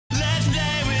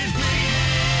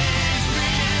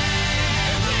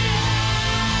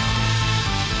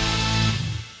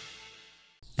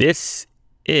This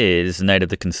is Night of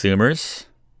the Consumers.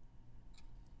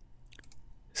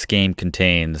 This game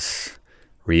contains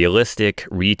realistic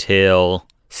retail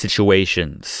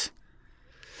situations.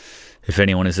 If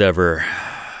anyone has ever,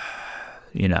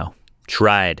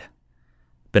 tried,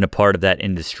 been a part of that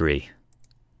industry.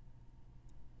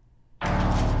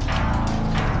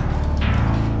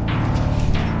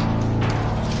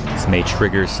 This may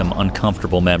trigger some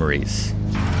uncomfortable memories.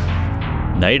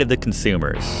 Night of the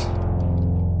Consumers.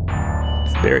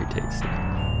 It's very tasty.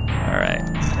 Alright,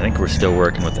 I think we're still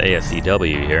working with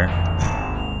ASEW here.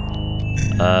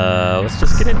 Let's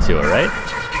just get into it, right?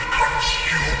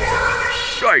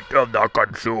 Night of the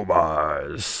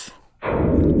Consumers.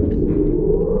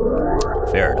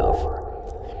 Fair enough.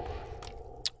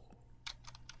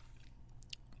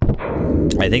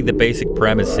 I think the basic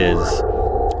premise is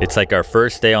it's like our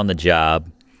first day on the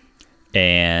job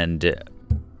and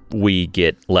we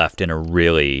get left in a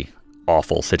really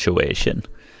awful situation.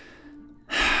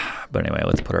 But anyway,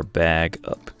 let's put our bag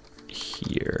up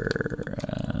here.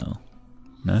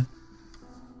 No?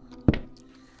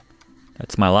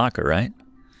 That's my locker, right?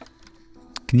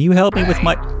 Can you help me with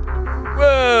my...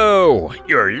 Whoa!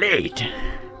 You're late.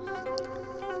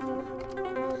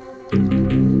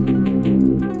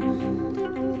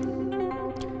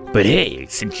 But hey,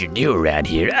 since you're new around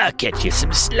here, I'll catch you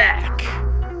some slack.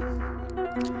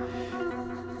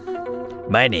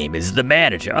 My name is the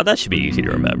manager. Oh, that should be easy to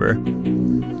remember.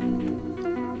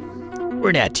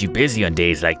 We're not too busy on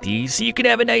days like these, so you can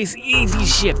have a nice, easy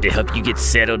shift to help you get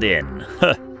settled in.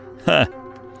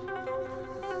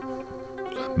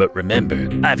 But remember,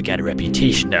 I've got a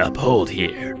reputation to uphold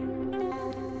here.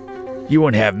 You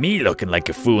won't have me looking like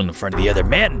a fool in front of the other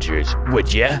managers,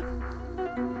 would ya?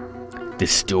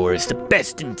 This store is the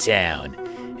best in town,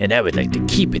 and I would like to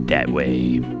keep it that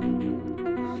way.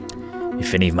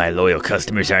 If any of my loyal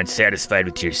customers aren't satisfied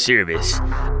with your service,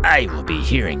 I will be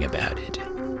hearing about it.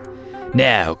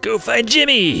 Now, go find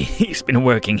Jimmy! He's been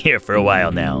working here for a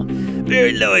while now.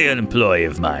 Very loyal employee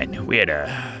of mine. We had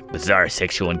a bizarre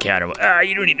sexual encounter.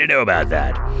 You don't need to know about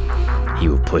that. He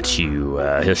will put you,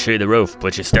 he'll show you the rope,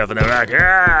 put your stuff in the rock.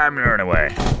 I'm gonna run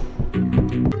away.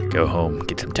 Go home,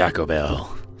 get some Taco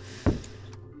Bell.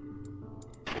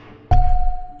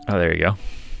 Oh, there you go.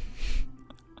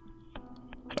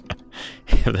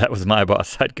 If that was my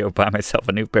boss, I'd go buy myself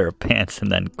a new pair of pants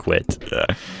and then quit.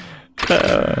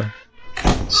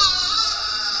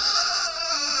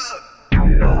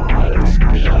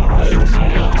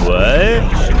 What?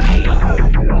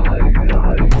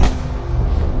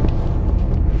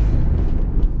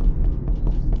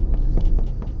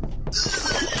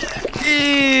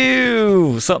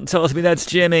 Ew! Something tells me that's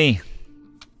Jimmy.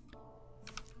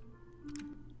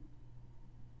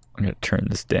 I'm gonna turn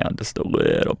this down just a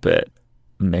little bit.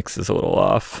 Mix is a little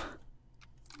off.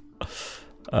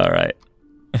 Alright.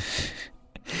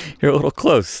 You're a little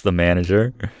close, the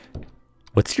manager.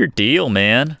 What's your deal,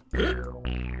 man?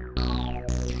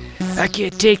 I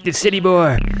can't take this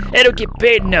anymore. I don't get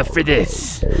paid enough for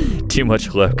this. Too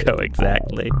much loco,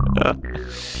 exactly.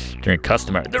 During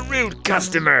the rude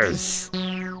customers.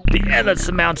 The endless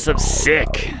amounts of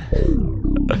sick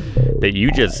that you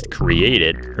just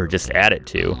created or just added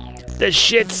to. The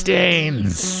shit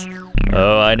stains.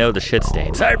 Oh, I know the shit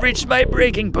stains. I've reached my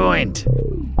breaking point.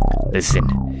 Listen,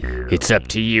 it's up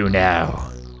to you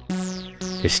now.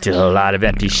 There's still a lot of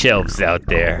empty shelves out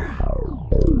there.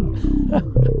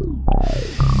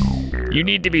 You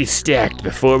need to be stacked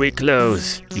before we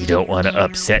close. You don't want to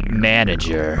upset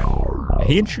manager.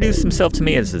 He introduced himself to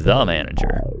me as the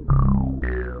manager.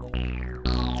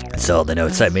 That's all the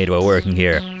notes I made while working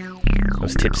here.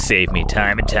 Those tips save me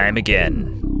time and time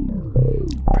again.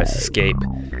 Press escape.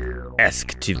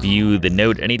 Ask to view the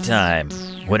note anytime.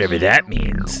 Whatever that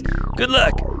means. Good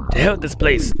luck. To help this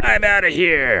place, I'm out of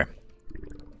here.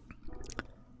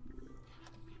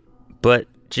 But,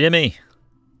 Jimmy.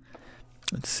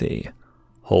 Let's see.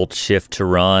 Hold shift to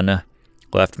run.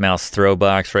 Left mouse throw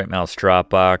box, right mouse drop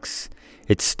box.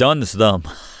 It stuns them.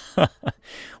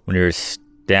 When you're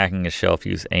stacking a shelf,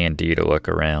 use A and D to look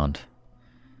around.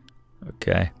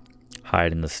 Okay.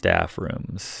 Hide in the staff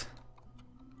rooms.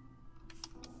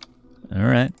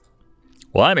 Alright.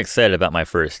 Well, I'm excited about my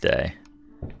first day.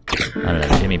 I don't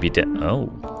know, Jimmy be dead.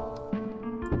 Oh.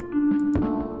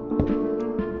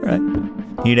 Alright.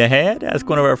 Need a hand? Ask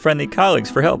one of our friendly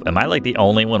colleagues for help. Am I like the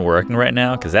only one working right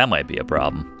now? Because that might be a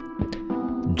problem.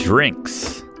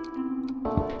 Drinks.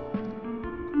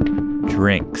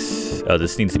 Drinks. Oh,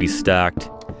 this needs to be stocked.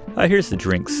 Oh, here's the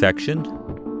drinks section.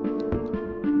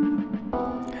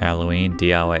 Halloween,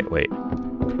 DIY, wait.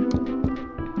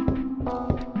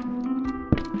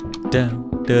 Down,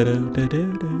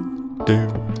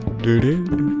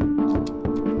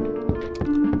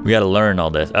 We gotta learn all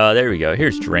this. Oh, there we go.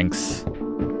 Here's drinks.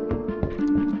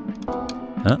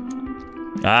 Huh?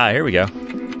 Ah, here we go.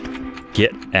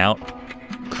 Get out.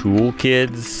 Cool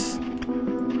kids.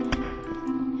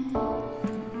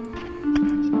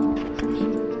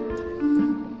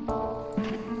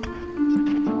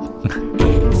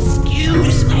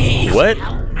 Excuse me. What?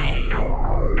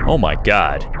 Oh my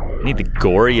god. I need the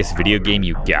goriest video game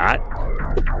you got?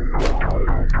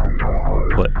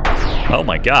 What? Oh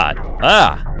my god.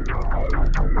 Ah!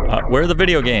 Where are the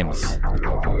video games?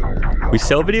 We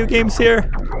sell video games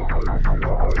here?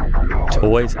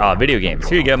 Toys? Ah, video games.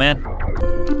 Here you go, man.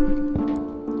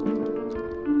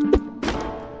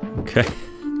 Okay.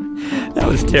 That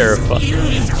was terrifying.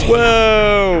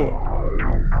 Whoa!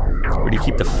 Where do you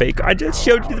keep the fake? I just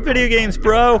showed you the video games,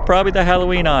 bro. Probably the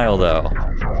Halloween aisle, though.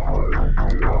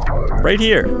 Right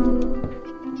here.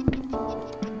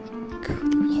 Good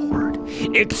lord.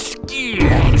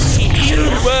 Excuse me.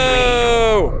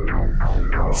 Whoa!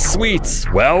 Sweets.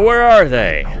 Well, where are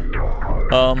they?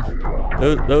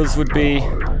 Those would be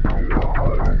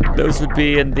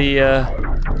in the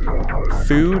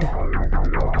food.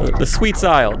 The sweets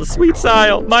aisle. The sweets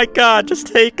aisle. My God, just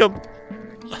take them.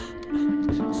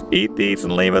 Just eat these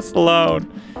and leave us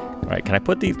alone. All right, can I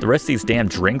put the rest of these damn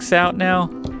drinks out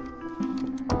now?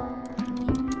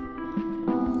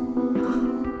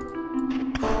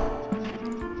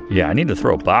 Yeah, I need to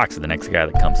throw a box at the next guy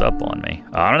that comes up on me.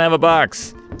 Oh, I don't have a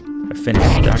box. I finished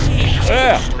stuck.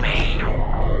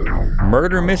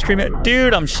 Murder mystery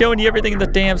dude, I'm showing you everything in the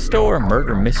damn store.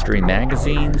 Murder mystery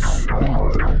magazines.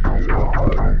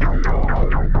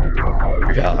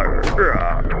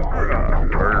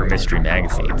 Murder mystery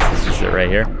magazines. This is it right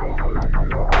here.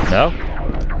 No?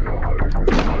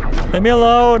 Leave me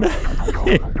alone.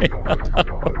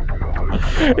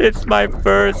 It's my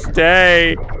first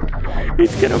day.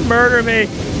 He's gonna murder me.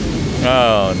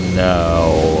 Oh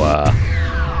no.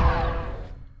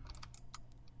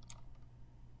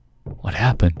 What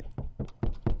happened?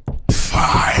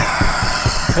 Fire.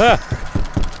 Ah.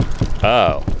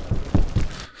 Oh.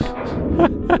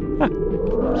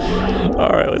 All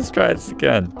right, let's try this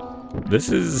again. This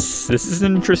is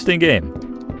an interesting game.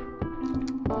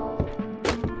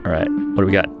 All right, what do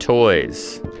we got?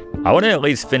 Toys. I want to at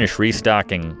least finish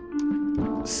restocking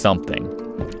something.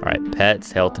 All right,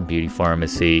 pets, health and beauty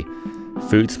pharmacy,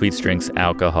 food, sweets, drinks,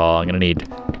 alcohol. I'm gonna need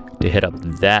to hit up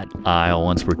that aisle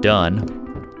once we're done.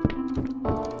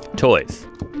 Toys.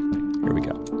 Here we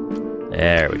go.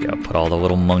 There we go. Put all the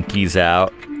little monkeys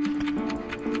out.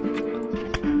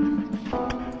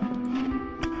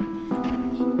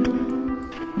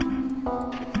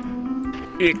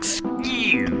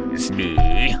 Excuse me.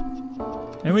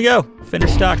 There we go.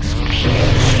 Finished stock.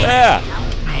 Ah!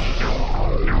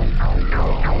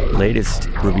 Latest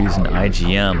reviews in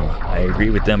IGM. I agree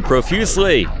with them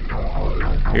profusely.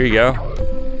 Here you go.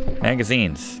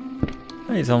 Magazines.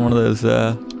 Oh, he's on one of those,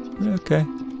 okay.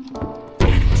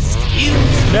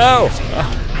 No!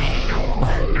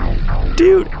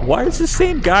 Dude, why is the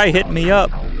same guy hitting me up?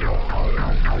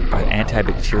 Got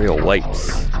antibacterial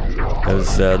wipes.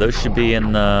 Those should be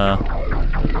in the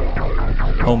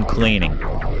home cleaning.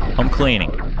 Home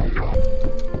cleaning.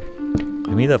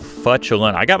 Give me the fudge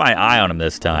alone. I got my eye on him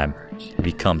this time. If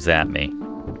he comes at me.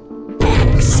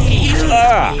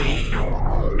 Ah!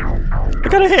 I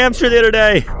got a hamster the other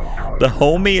day. The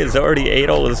homie has already ate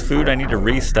all his food. I need to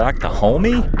restock the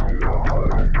homie?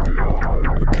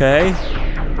 Okay.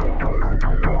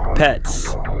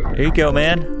 Pets. There you go,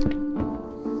 man.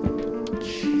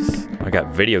 Jeez. I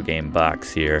got video game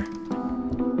box here.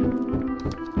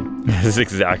 This is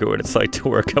exactly what it's like to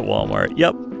work at Walmart.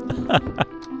 Yep.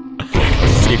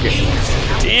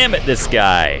 Damn it, this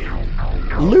guy.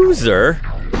 Loser?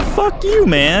 Fuck you,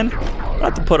 man. I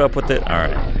have to put up with it. All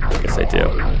right. I guess I do.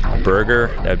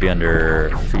 Burger, that would be under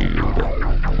food.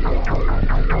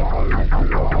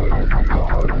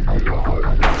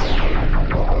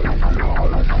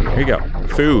 Here you go.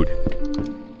 Food.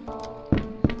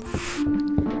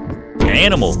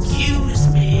 Animals. Excuse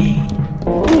me.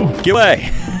 Get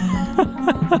away.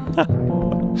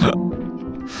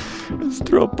 Just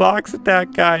throw a box at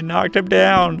that guy. Knocked him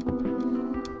down.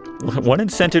 What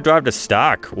incentive do I have to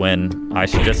stock when I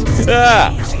should just...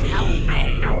 Ah!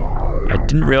 I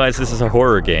didn't realize this is a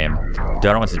horror game.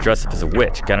 Daughter wants to dress up as a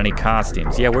witch. Got any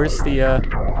costumes? Yeah, where's the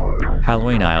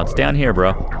Halloween aisle? It's down here,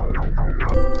 bro.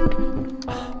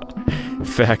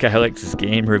 Fat guy likes his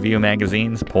game review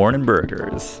magazines, porn, and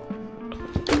burgers.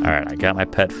 Alright, I got my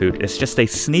pet food. It's just they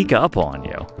sneak up on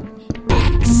you.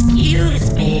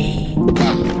 Excuse me.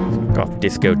 Go off,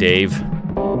 Disco Dave.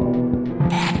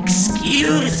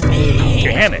 Excuse me.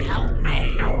 Damn it.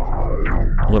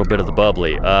 A little bit of the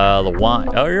bubbly. The wine.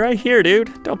 Oh, you're right here,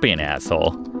 dude. Don't be an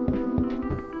asshole.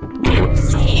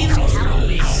 Excuse me.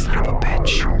 Son of a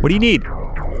bitch. What do you need?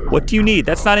 What do you need?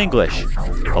 That's not English.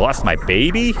 I lost my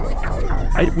baby?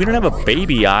 We don't have a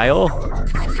baby aisle.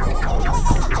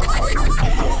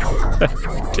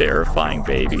 Terrifying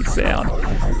baby sound.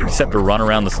 You just have to run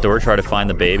around the store, try to find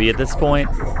the baby at this point.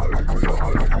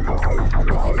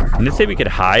 Didn't it say we could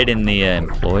hide in the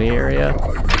employee area?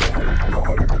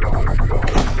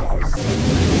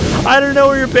 I don't know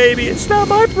where your baby is. It's not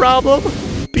my problem.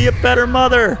 Be a better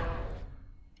mother.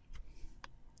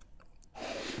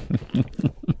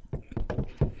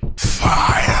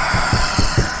 Fire.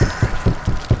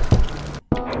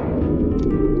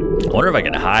 I wonder if I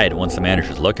can hide once the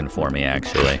manager's looking for me,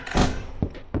 actually.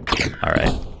 All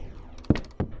right.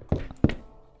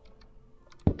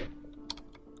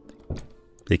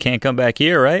 They can't come back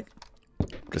here, right?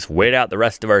 Just wait out the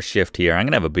rest of our shift here. I'm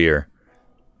gonna have a beer.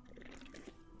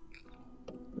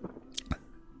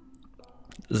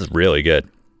 This is really good.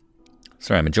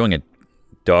 Sorry, I'm enjoying a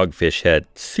Dogfish Head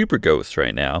Super Ghost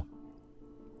right now.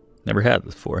 Never had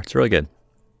this before. It's really good.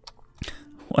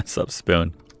 What's up,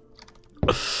 Spoon?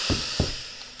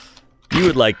 You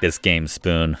would like this game,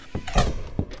 Spoon.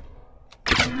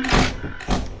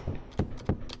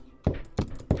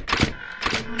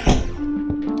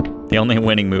 The only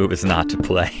winning move is not to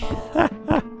play.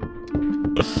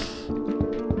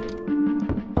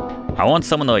 I want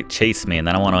someone to like chase me, and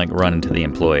then I want to like run into the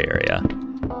employee area.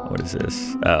 What is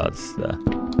this? Oh, it's the...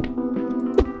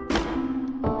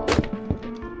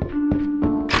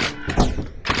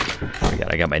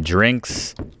 I got my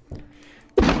drinks.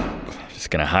 Just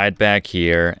gonna hide back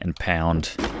here and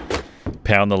pound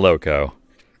the loco.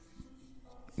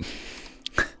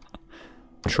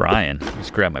 Trying.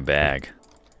 Just grab my bag.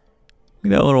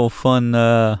 Look at that little fun,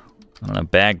 I don't know,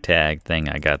 bag tag thing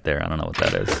I got there. I don't know what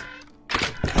that is.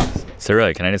 So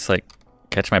really, can I just like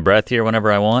catch my breath here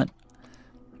whenever I want?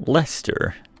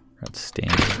 Lester.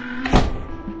 Outstanding.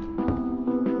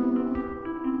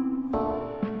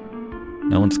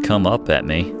 No one's come up at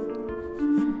me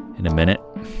in a minute.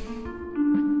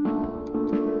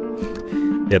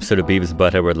 The episode of Beavis and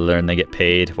Butthead where they learn they get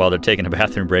paid while they're taking a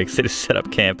bathroom break, so they just set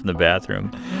up camp in the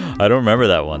bathroom. I don't remember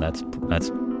that one. That's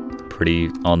pretty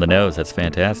on the nose. That's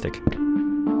fantastic.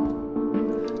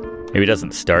 Maybe it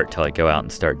doesn't start till I go out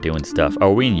and start doing stuff.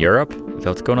 Are we in Europe? Is that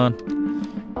what's going on?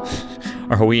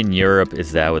 Are we in Europe?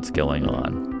 Is that what's going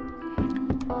on?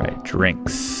 Right,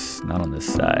 drinks. Not on this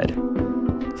side.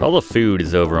 So all the food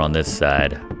is over on this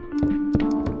side.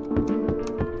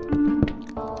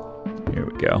 Here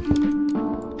we go.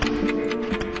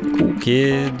 Cool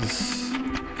kids.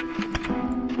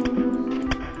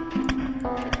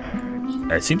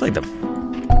 It seems like the...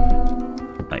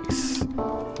 Nice.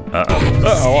 Uh-oh.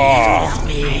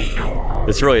 Uh-oh.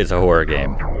 This really is a horror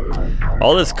game.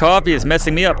 All this coffee is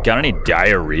messing me up. Got any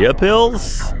diarrhea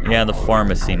pills? Yeah, the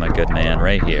pharmacy, my good man,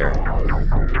 right here.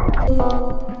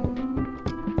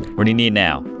 What do you need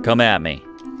now? Come at me.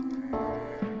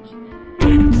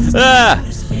 Ah!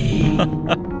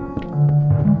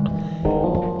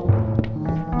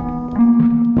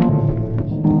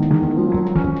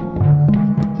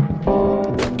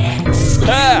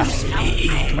 Ah!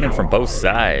 Coming in from both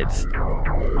sides.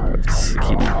 Let's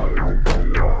keep...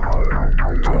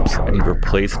 Oops, I need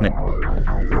replacement.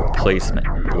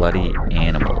 Bloody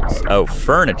animals. Oh,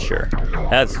 furniture.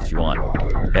 That's what you want.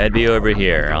 That'd be over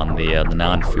here on the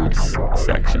non-foods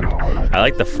section. I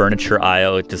like the furniture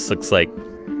aisle. It just looks like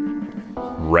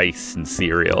rice and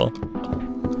cereal.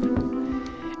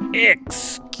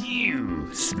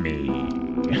 Excuse me.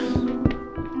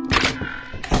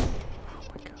 Oh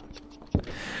my god.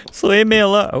 So leave me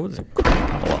alone. Oh, it's a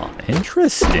crap. Well,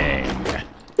 interesting.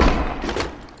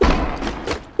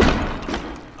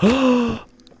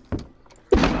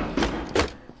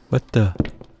 What the?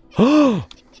 Oh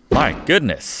my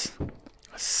goodness.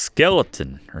 A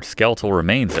skeleton, or skeletal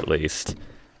remains at least.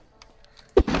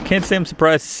 Can't say I'm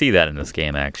surprised to see that in this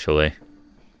game, actually.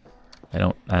 I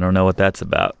don't know what that's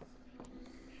about.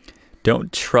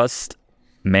 Don't trust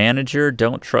manager,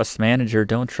 don't trust manager,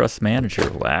 don't trust manager.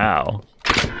 Wow.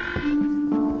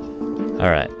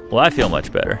 Alright, well I feel much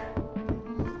better.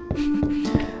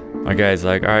 My guy's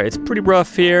like, alright, it's pretty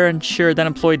rough here, and sure, that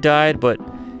employee died, but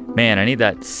man, I need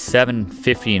that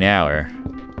 $7.50 an hour.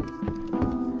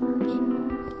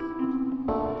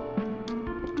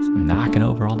 Just knocking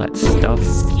over all that stuff.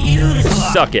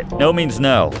 Suck it. No means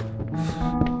no.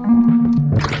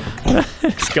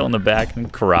 Just go in the back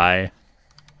and cry.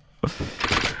 I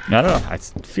don't know. It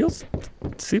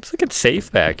seems like it's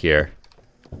safe back here.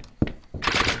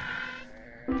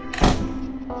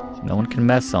 No one can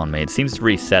mess on me. It seems to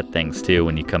reset things too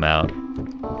when you come out.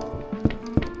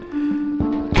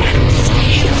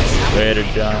 Later,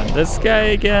 John. This guy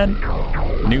again.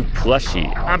 New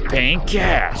plushie. I'm paying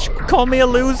cash. Call me a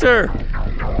loser.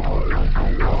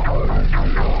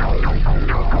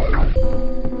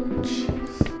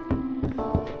 Jeez.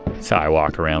 That's how I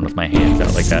walk around with my hands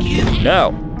out like that.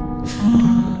 No.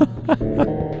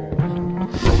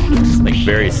 It's like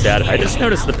very sad. I just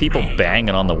noticed the people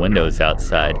banging on the windows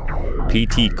outside.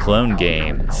 PT Clone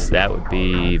Games. That would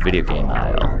be video game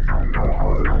aisle.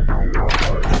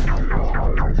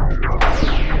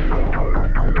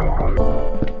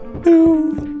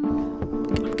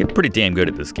 I'm getting pretty damn good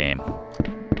at this game.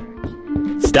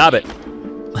 Stop it.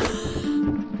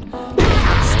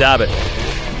 Stop it.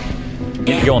 I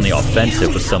need to go on the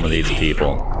offensive with some of these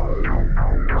people.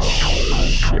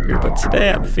 Sugar, but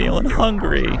today I'm feeling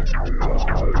hungry.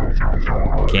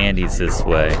 Candy's this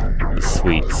way. The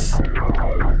sweets.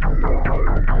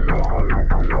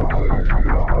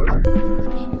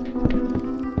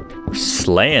 We're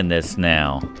slaying this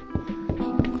now.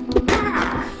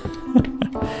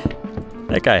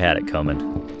 That guy had it coming.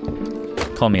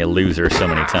 Call me a loser so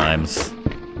many times.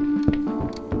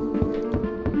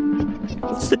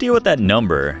 What's the deal with that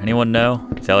number? Anyone know?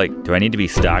 Is that like, do I need to be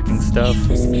stocking stuff?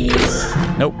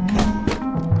 Nope.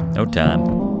 No time.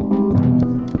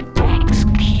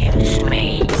 Excuse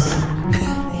me.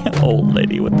 Old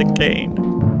lady with the cane.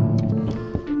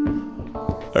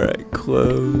 Alright,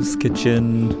 clothes,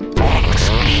 kitchen.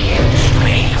 Excuse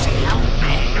me.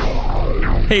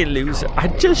 Hey, loser, I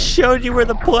just showed you where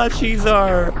the plushies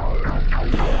are.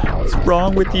 What's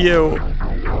wrong with you?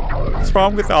 What's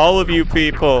wrong with all of you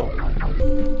people?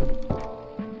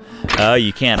 Oh,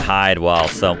 you can't hide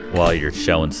while you're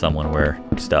showing someone where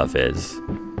stuff is.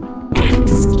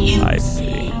 I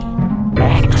see.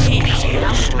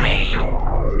 Excuse me.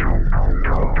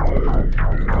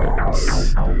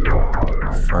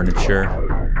 Furniture.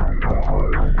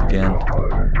 Again.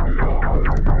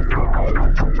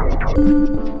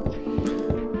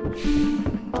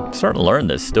 I'm starting to learn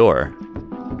this store.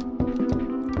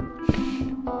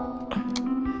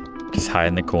 Just hide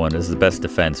in the corner. This is the best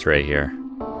defense right here.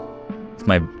 It's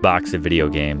my box of video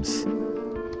games.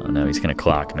 Oh no, he's gonna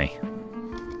clock me.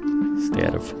 Stay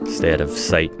out of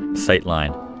sight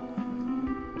line.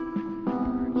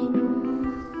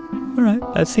 All right,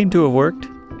 that seemed to have worked.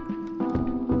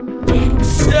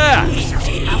 Yeah!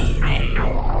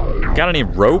 Got any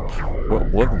rope?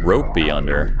 What rope be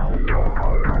under?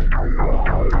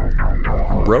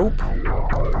 Rope?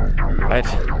 What?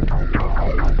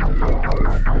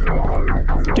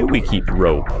 Do we keep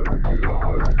rope?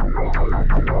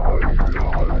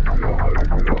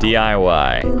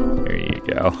 DIY. There you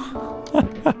go.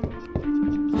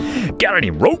 Got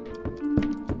any rope?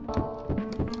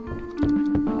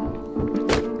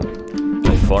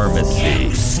 Pharmacy.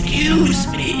 Excuse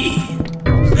me.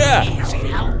 Yeah. Please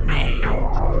help me.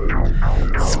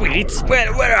 Sweets?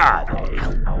 Where are they?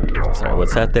 Sorry,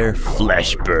 what's that there?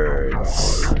 Flesh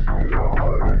birds.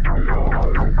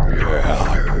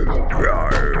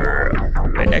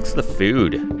 Right next to the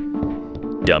food.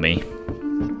 Dummy.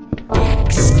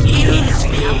 Excuse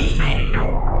me.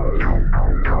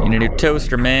 You need a new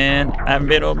toaster, man. I haven't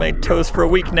been able to make toast for a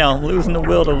week now. I'm losing the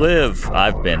will to live.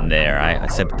 I've been there. I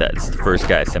sympathize. It's the first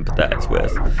guy I sympathize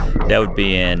with. That would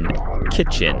be in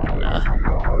kitchen.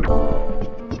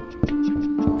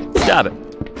 Stop it.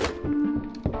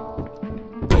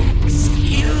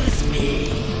 Excuse me.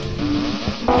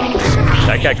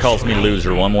 That guy calls me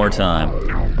loser one more time.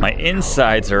 My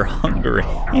insides are hungry.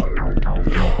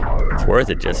 It's worth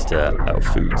it just to, oh,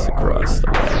 food's across the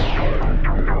way.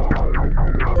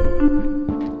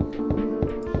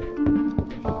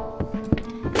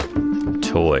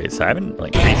 Toys. I haven't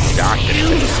like restocked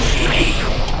anything.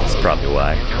 That's probably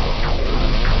why.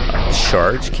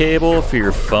 Charge cable for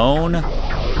your phone.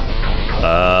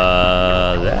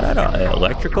 That I don't.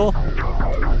 Electrical.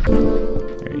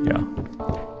 There you go.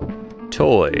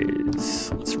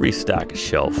 Toys. Let's restock a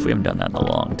shelf. We haven't done that in a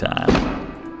long time.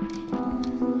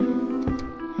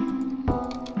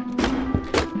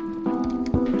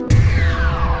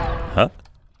 Huh?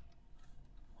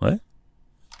 What?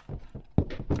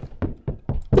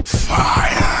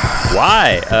 Fire.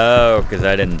 Why? Oh, because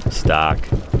I didn't stock.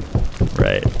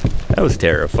 Right. That was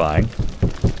terrifying.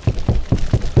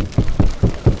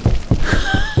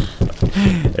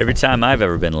 Every time I've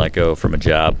ever been let go from a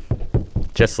job,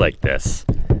 just like this,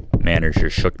 manager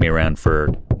shook me around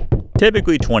for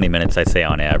typically 20 minutes, I say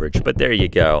on average, but there you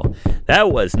go.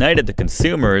 That was Night at the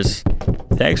Consumers.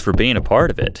 Thanks for being a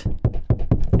part of it.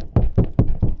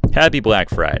 Happy Black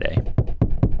Friday.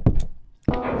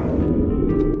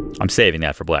 I'm saving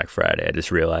that for Black Friday. I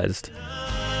just realized.